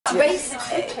Race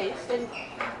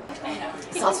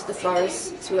starts with the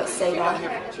throws, so we got Sabre,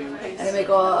 and then we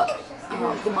got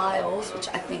the miles, which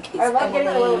I think is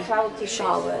Emily,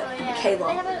 Charlotte, and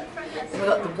Kayla. Then we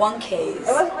got the 1Ks,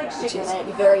 which is your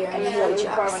very own Haley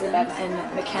Jackson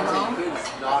and McKenna.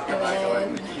 And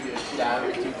then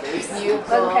you've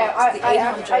got the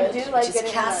 800, which is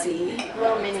Cassie.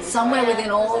 Somewhere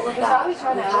within all of that, we've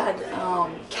had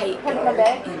Kate go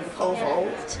in pole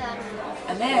vault.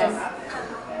 And then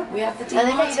we have the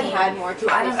DMR team, had more who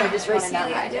I don't know, just racing out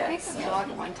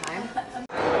one time.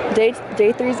 Day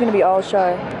 3 is gonna be all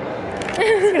shy.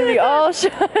 It's gonna be all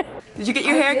shy. Did you get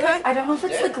your hair cut? I don't know if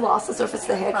it's the glasses or if it's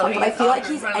the haircut, but I feel like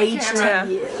he's aged 10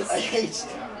 years. Did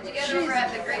you get over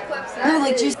at the Great Clips? No,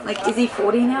 like just like, is he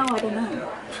 40 now? I don't know.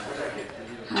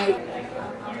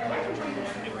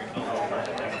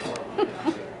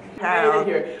 How?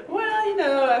 Well, you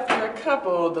know, after a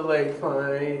couple delayed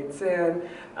flights and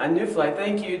a new flight,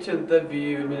 thank you to the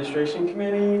VIEW Administration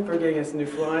Committee for getting us a new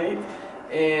flight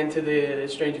and to the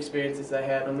strange experiences I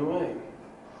had on the way.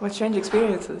 What strange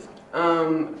experiences?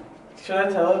 Should I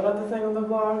tell about the thing on the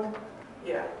vlog?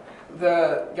 Yeah.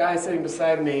 The guy sitting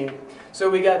beside me, so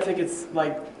we got tickets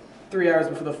like 3 hours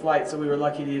before the flight, so we were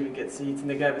lucky to even get seats, and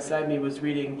the guy beside me was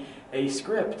reading a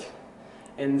script,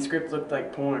 and the script looked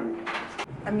like porn.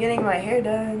 I'm getting my hair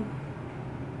done.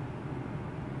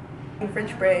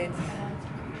 French braids.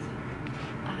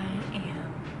 I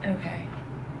am. Okay.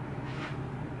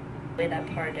 Lay that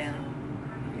part down.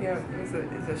 Yeah, is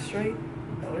it straight?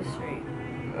 Oh, it's straight.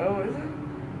 Oh, is it?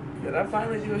 Did I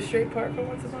finally do a straight part for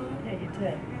once in a while? Yeah, you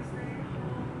did.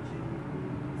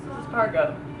 Where's this part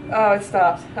go? Oh, it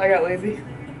stopped. I got lazy.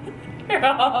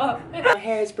 My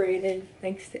hair is braided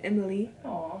thanks to Emily.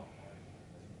 Aww.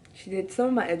 She did some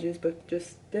of my edges, but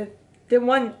just did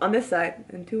one on this side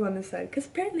and 2 on this side, because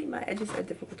apparently my edges are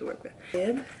difficult to work with.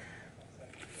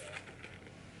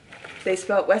 They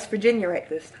spelled West Virginia right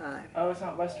this time. Oh, it's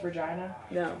not West Virginia?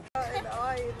 No.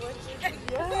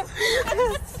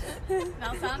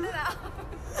 Now sound it out.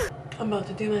 I'm about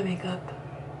to do my makeup.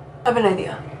 I have an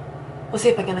idea. We'll see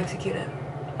if I can execute it.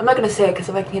 I'm not gonna say it, because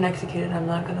if I can't execute it, I'm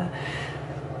not gonna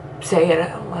say it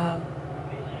out loud.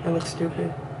 It looks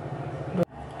stupid.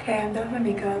 Okay, I'm done with my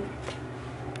makeup.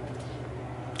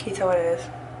 Can you tell what it is?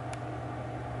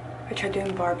 I tried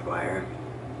doing barbed wire.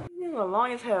 It's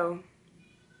long as hell.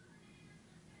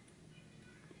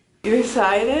 You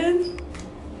excited?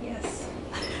 Yes.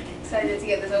 Excited to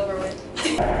get this over with.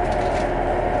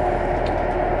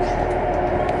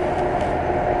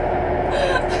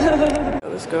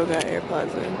 This girl got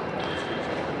AirPods in.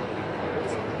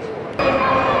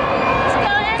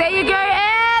 There you go,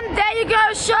 Em! There you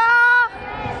go, Shaw!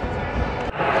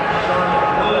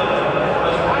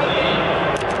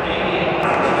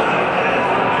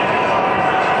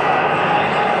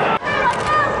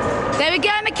 There we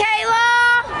go,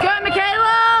 Michaela! Go,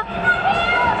 Michaela!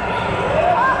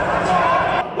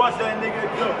 What's that nigga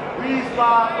do? We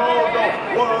slide over,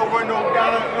 water with no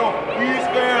gallon, no. We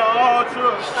scared all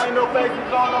trucks. Ain't no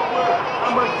faces on no wood.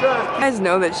 I'm a judge. You guys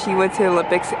know that she went to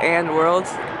Olympics and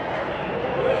Worlds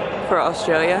for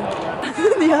Australia?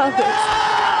 The Olympics.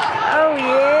 Oh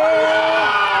yeah!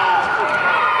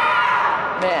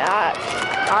 Man, I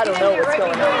don't know what's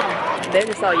going on. They're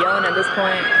just all yelling at this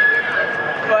point.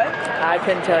 What? I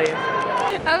couldn't tell you.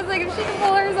 I was like, if she can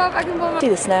pull hers off, I can pull mine. See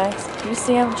the snacks? You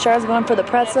see them? Char's going for the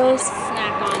pretzels.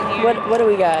 Snack on here. What do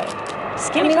we got?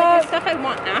 Skinny pop? Like stuff I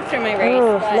want after my race.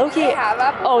 Low-key.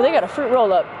 Oh, they got a fruit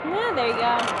roll up. Yeah, there you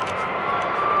go.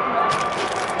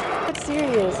 That's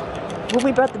serious. When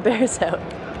we brought the bears out.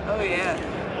 Oh, yeah.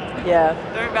 Yeah.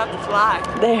 They're about to fly.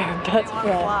 They are about to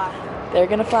fly. They're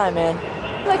gonna fly, man.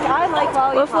 Like, I like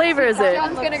lollipops. What flavor is it?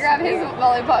 John's gonna grab his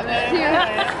lollipop now, too.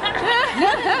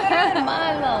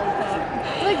 My lollipop.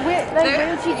 Like,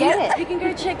 where did you get it? You can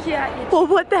go check your out. Well,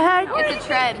 what the heck? It's a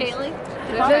trend. Kaylee?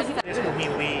 When we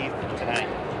leave tonight.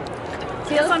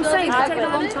 See, that's what I'm saying. It's taking a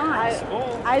long time.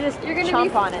 I just You're gonna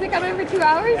chomp on it. be coming for 2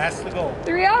 hours? That's the goal.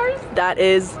 3 hours? That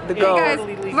is the goal. Hey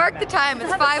guys, mark the time.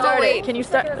 It's 5:08. Can you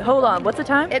start? Hold on. What's the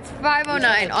time? It's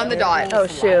 5:09 on the dot. Oh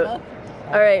shoot.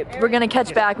 All right, we're gonna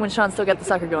catch back when Sean still got the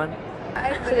sucker going.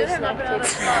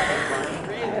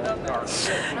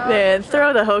 Man,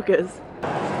 throw the hokas.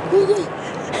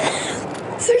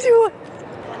 61.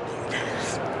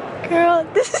 Girl,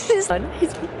 this is fun.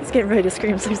 He's getting ready to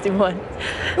scream 61.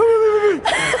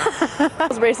 I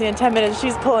was racing in 10 minutes.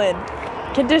 She's pulling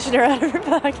conditioner out of her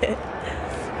pocket.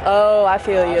 Oh, I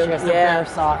feel you. Yeah.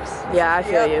 Socks. Yeah, I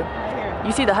feel you.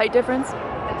 You see the height difference?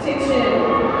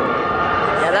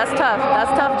 Yeah, that's tough.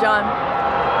 That's tough, John.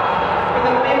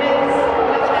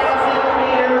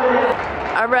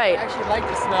 All right. I actually like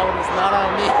the smell when it's not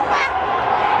on me.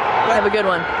 Have a good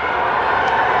one.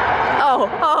 Oh,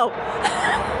 oh.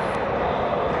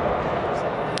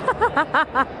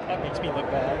 That makes me look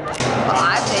bad. Well,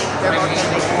 I think they're both going to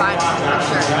make the finals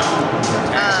for sure.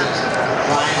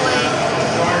 Hopefully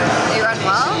they run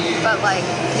well, but like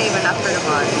save enough for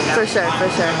tomorrow. You know? For sure, for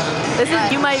sure. This is,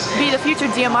 you might be the future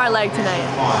DMR leg tonight.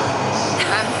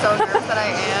 I'm so nervous that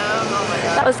I am. Oh my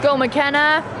god. Let's go,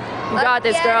 McKenna. You got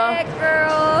this, girl. It,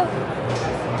 girl.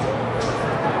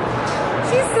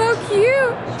 She's so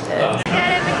cute.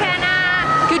 Get it, McKenna.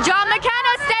 Good job,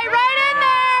 McKenna. Stay right in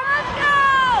there. Let's go.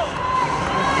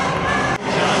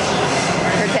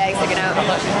 Her tag's sticking out.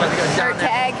 Her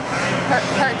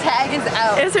tag is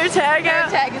out. Is her tag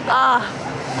out? Her tag is out.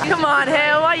 Come on,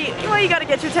 Hale. Why you gotta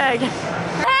get your tag? Haley!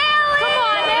 Come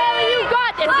on, Haley. You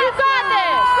got this. You got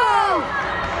this. Go,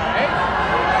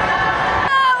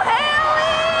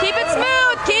 Haley! Keep it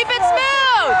smooth. Keep it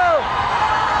smooth.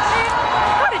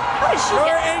 How did she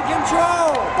get? In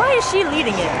control. Why is she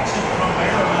leading it?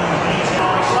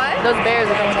 What? Those bears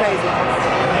are going crazy.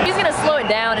 She's gonna slow it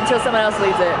down until someone else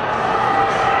leads it.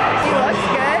 She looks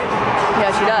good. Yeah,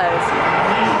 she does.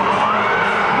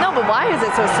 No, but why is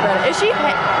it so spread? Is she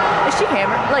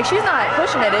hammered? Like, she's not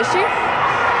pushing it, is she?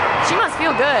 She must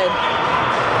feel good.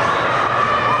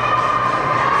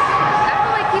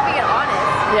 Definitely keeping it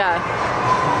honest. Yeah.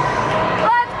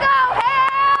 Let's go,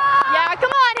 Haley! Yeah,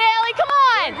 come on, Haley, come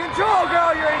on! Control,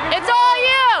 girl. You're in control. It's all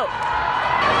you!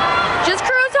 Just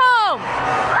cruise home!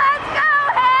 Let's go,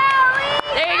 Haley!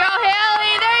 There you go,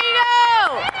 Haley, there you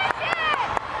go!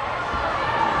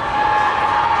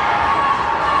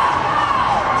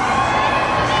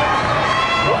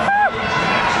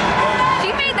 She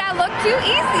made that look too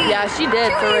easy. Yeah, she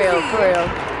did, Too for real, easy. for real.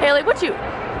 Haley, what you,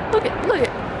 look at.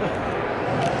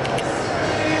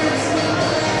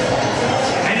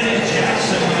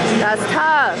 That's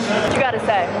tough. What you gotta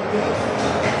say?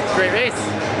 Great race.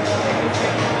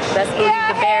 Best believe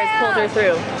the Bears pulled her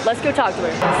through. Let's go talk to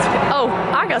her. Oh,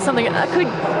 I got something.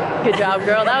 Good job,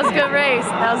 girl. That was a good race.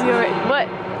 That was a good race. What?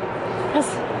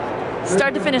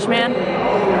 Start to finish, man.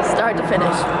 Start to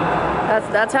finish.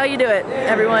 That's how you do it,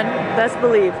 everyone. Best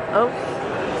believe. Oh,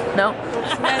 no.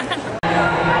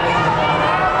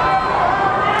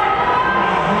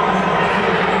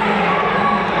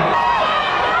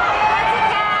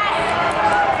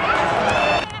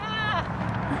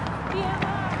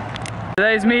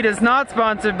 Today's meet is not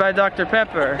sponsored by Dr.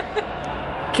 Pepper.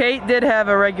 Kate did have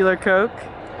a regular Coke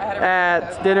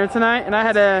at dinner tonight, and I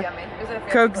had a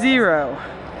Coke Zero.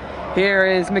 Here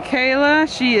is Michaela.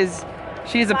 She is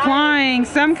applying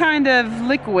some kind of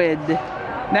liquid.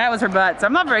 That was her butt, so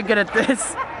I'm not very good at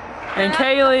this. And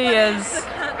Kaylee's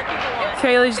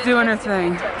doing her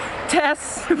thing.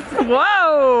 Tess,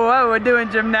 whoa, we're doing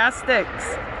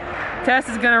gymnastics. Tess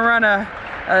is gonna run a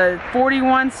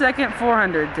 41-second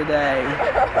 400 today.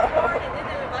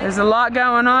 There's a lot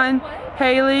going on.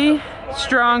 Haley,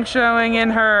 strong showing in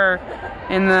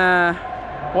the,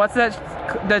 what's that,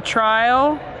 the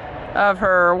trial of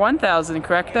her 1,000,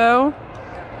 correct though?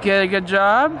 Good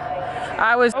job.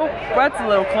 Oh, that's a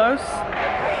little close.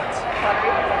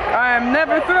 I am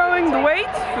never throwing the weight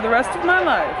for the rest of my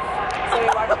life.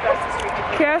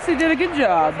 Cassie did a good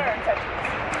job.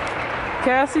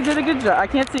 Cassie did a good job. I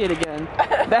can't see it again.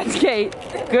 That's Kate.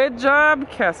 Good job,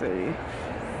 Cassie.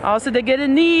 Also did get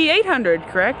in the 800,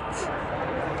 correct?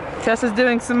 Tessa's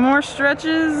doing some more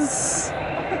stretches.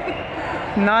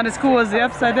 Not as cool as the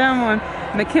upside down one.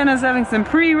 McKenna's having some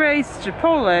pre-race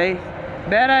Chipotle.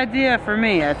 Bad idea for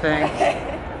me, I think.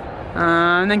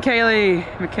 And then Kaylee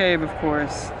McCabe, of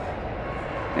course.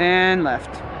 And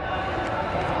left.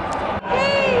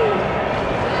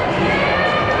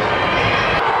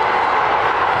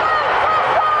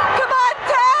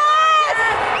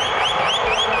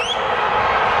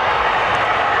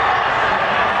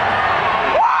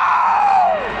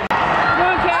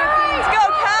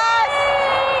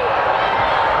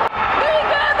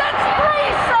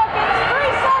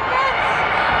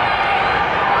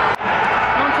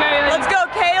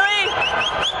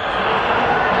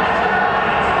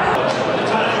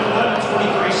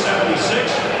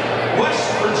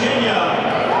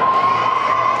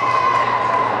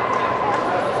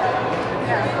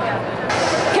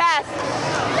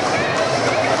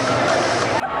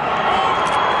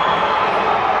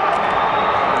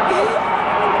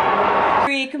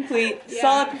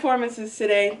 Solid performances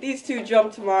today. These two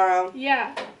jump tomorrow.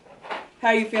 Yeah. How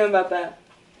are you feeling about that?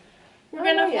 We're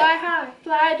gonna fly high.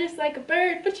 Fly just like a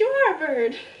bird, but you are a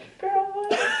bird. Girl,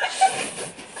 what?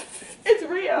 It's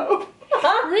Rio.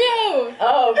 Rio!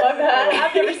 Oh, my bad.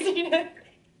 I've never seen it.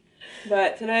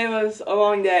 But today was a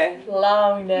long day.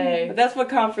 Long day. But that's what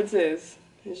conference is.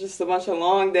 It's just a bunch of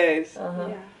long days.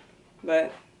 Yeah.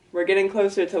 But we're getting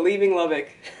closer to leaving Lubbock.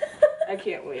 I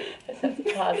can't wait. That's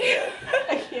positive.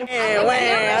 Hey,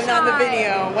 I'm on the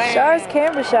video. Char's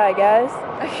camera shy,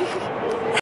 guys.